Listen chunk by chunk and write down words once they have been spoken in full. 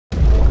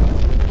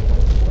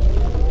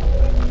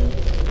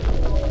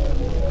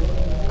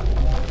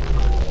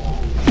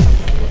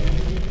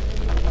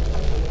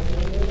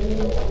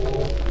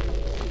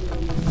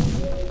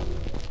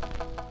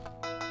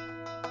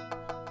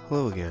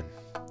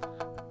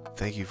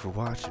thank you for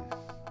watching.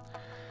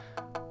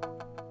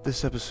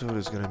 This episode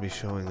is going to be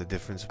showing the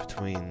difference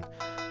between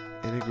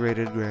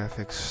integrated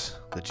graphics,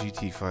 the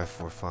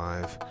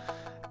GT545,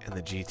 and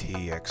the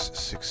GTX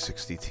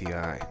 660 Ti.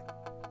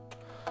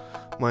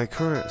 My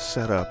current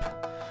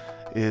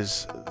setup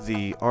is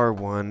the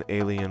R1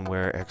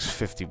 Alienware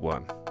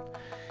X51,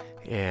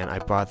 and I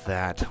bought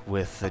that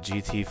with the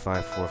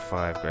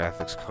GT545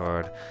 graphics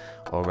card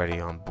already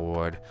on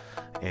board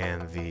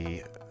and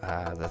the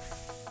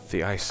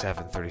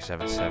i7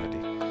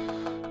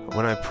 3770.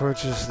 When I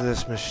purchased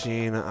this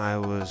machine, I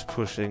was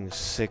pushing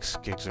 6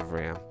 gigs of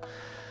RAM,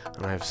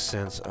 and I've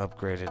since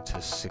upgraded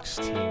to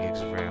 16 gigs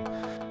of RAM.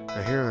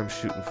 Now here I'm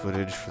shooting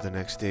footage for the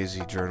next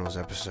DayZ Journals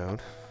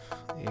episode,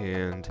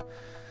 and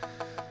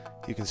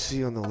you can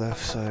see on the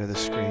left side of the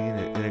screen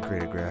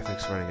integrated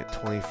graphics running at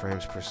 20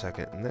 frames per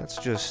second, and that's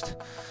just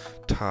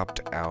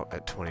topped out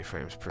at 20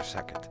 frames per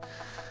second.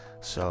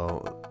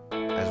 So,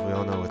 as we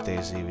all know with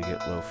DayZ, we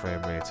get low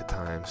frame rates at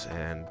times,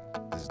 and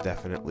this is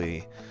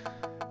definitely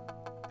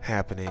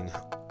happening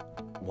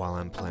while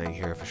I'm playing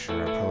here for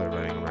sure. I'm probably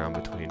running around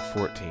between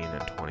 14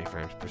 and 20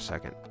 frames per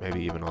second, maybe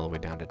even all the way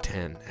down to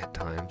 10 at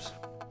times.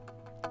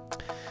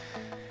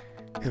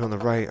 And on the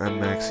right, I'm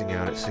maxing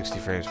out at 60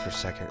 frames per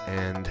second,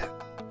 and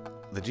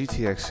the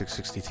GTX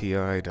 660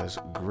 Ti does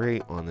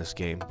great on this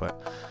game,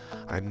 but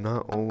I'm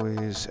not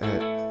always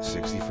at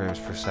 60 frames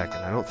per second.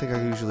 I don't think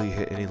I usually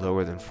hit any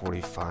lower than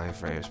 45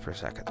 frames per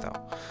second though.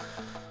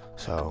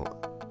 So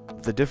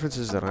the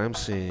differences that I'm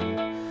seeing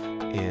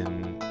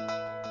in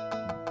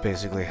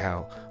basically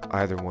how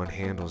either one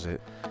handles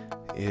it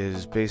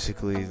is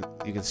basically,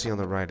 you can see on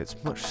the right it's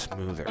much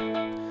smoother.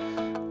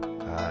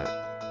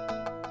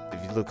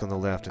 If you look on the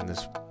left in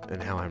this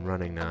and how I'm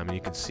running now, I mean,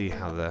 you can see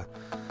how the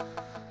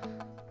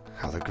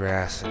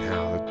grass and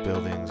how the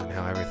buildings and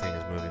how everything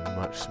is moving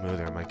much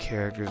smoother. My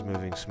character's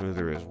moving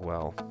smoother as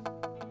well.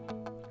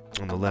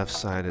 On the left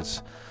side,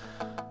 it's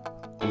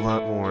a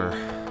lot more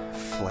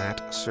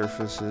flat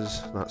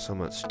surfaces, not so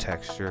much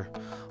texture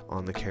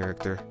on the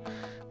character.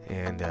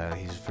 And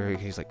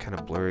he's like kind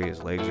of blurry.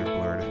 His legs are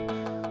blurred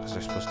because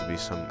there's supposed to be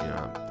some,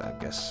 I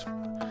guess,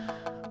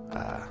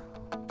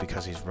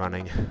 because he's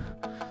running,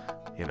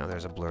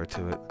 there's a blur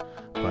to it.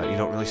 But you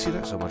don't really see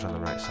that so much on the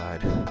right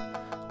side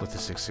with the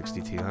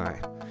 660 Ti.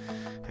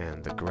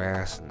 And the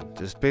grass and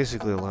just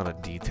basically a lot of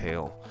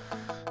detail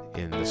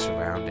in the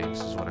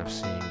surroundings is what I'm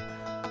seeing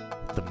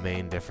the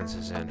main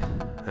differences in.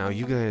 Now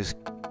you guys,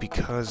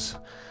 because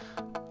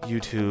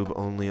YouTube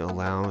only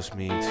allows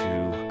me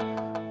to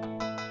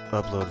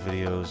upload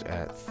videos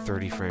at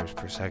 30 frames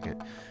per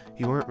second,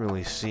 you aren't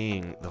really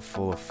seeing the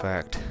full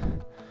effect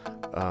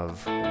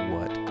of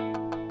what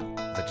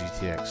the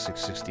GTX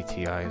 660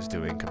 Ti is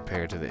doing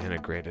compared to the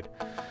integrated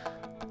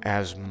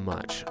as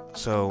much.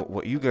 So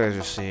what you guys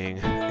are seeing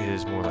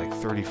is more like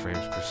 30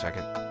 frames per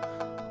second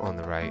on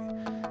the right,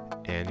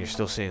 and you're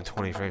still seeing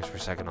 20 frames per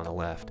second on the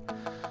left.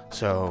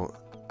 So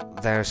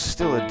there's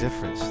still a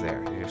difference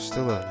there. There's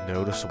still a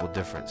noticeable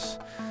difference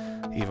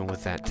even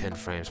with that 10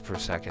 frames per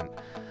second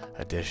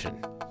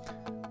addition.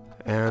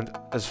 And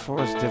as far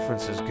as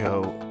differences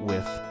go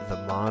with the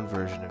mod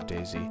version of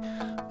DayZ,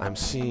 I'm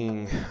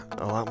seeing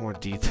a lot more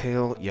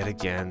detail yet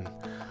again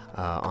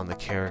on the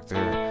character,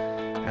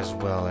 as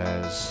well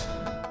as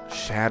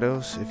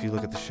shadows. If you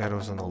look at the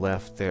shadows on the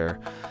left, they're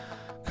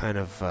kind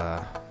of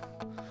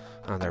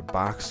they're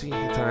boxy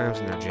at times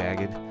and they're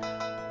jagged,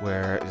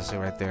 where you'll see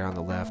right there on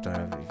the left, I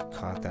don't know if you've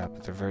caught that,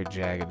 but they're very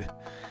jagged.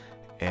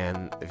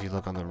 And if you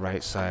look on the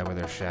right side where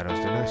there's shadows,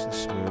 they're nice and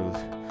smooth,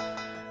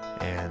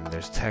 and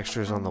there's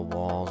textures on the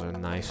walls are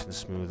nice and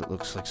smooth. It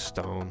looks like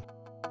stone.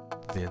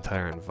 The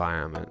entire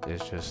environment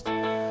is just,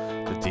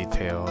 the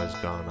detail has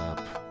gone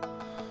up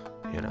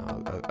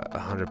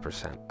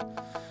 100%.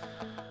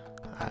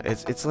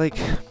 It's like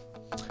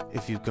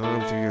if you've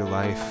gone through your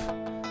life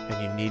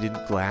and you needed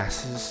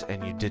glasses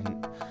and you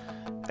didn't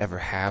ever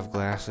have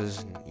glasses,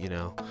 and you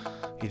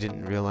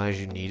didn't realize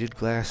you needed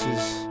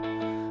glasses,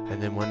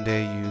 and then one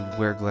day you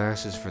wear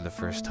glasses for the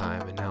first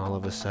time, and now all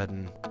of a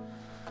sudden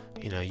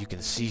you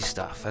can see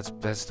stuff.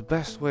 That's the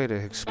best way to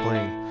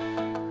explain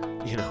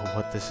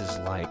what this is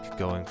like,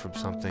 going from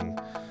something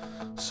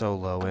so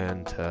low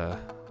end to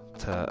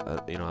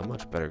a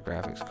much better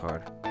graphics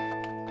card.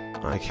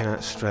 I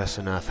cannot stress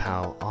enough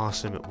how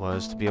awesome it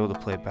was to be able to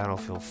play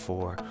Battlefield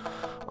 4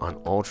 on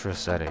ultra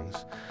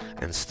settings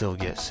and still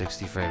get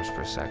 60 frames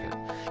per second,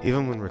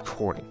 even when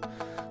recording.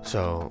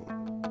 So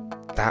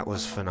that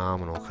was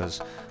phenomenal, because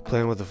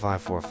playing with the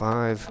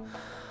 545,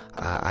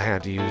 I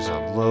had to use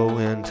on low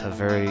end to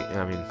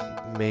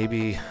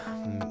maybe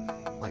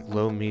like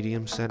low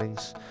medium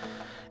settings,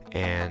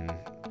 and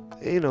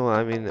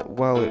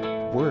while it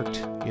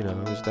worked, it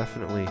was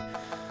definitely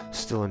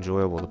still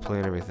enjoyable to play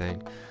and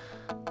everything.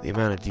 The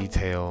amount of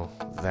detail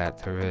that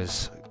there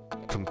is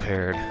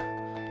compared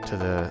to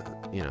the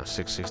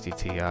 660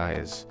 Ti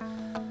is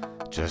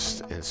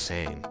just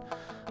insane.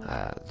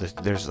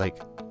 There's like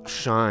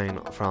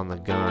shine from the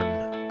gun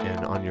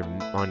and on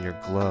your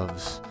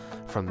gloves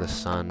from the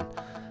sun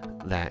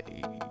that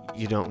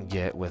you don't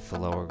get with the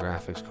lower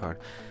graphics card.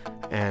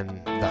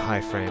 And the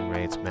high frame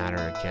rates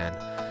matter again.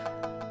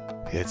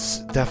 It's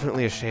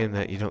definitely a shame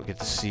that you don't get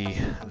to see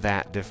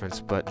that difference,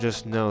 but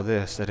just know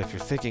this, that if you're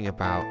thinking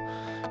about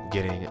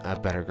getting a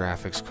better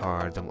graphics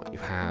card than what you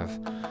have,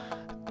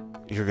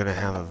 you're going to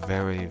have a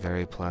very,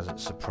 very pleasant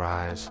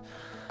surprise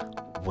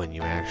when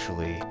you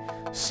actually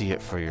see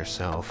it for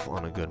yourself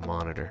on a good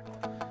monitor.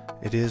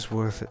 It is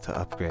worth it to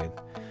upgrade.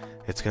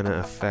 It's going to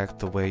affect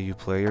the way you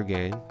play your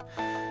game.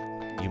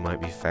 You might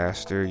be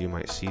faster, you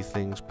might see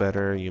things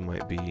better, you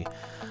might be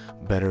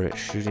better at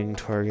shooting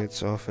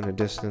targets off in a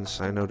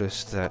distance. I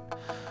noticed that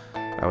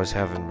I was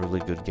having really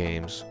good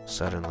games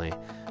suddenly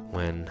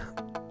when,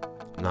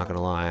 I'm not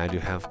gonna lie, I do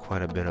have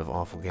quite a bit of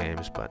awful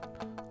games, but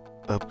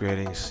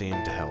upgrading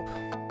seemed to help.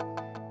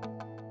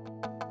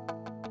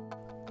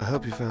 I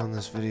hope you found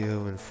this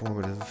video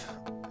informative,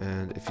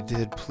 and if you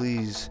did,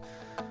 please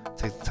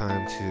take the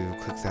time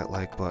to click that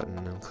like button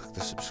and click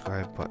the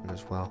subscribe button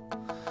as well.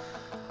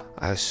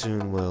 I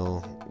soon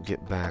will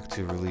get back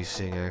to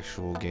releasing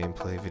actual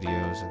gameplay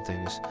videos and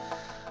things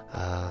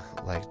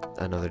like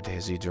another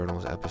DayZ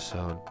Journals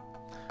episode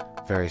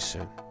very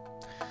soon.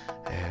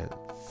 And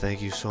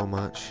thank you so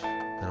much,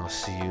 and I'll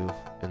see you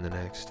in the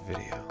next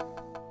video.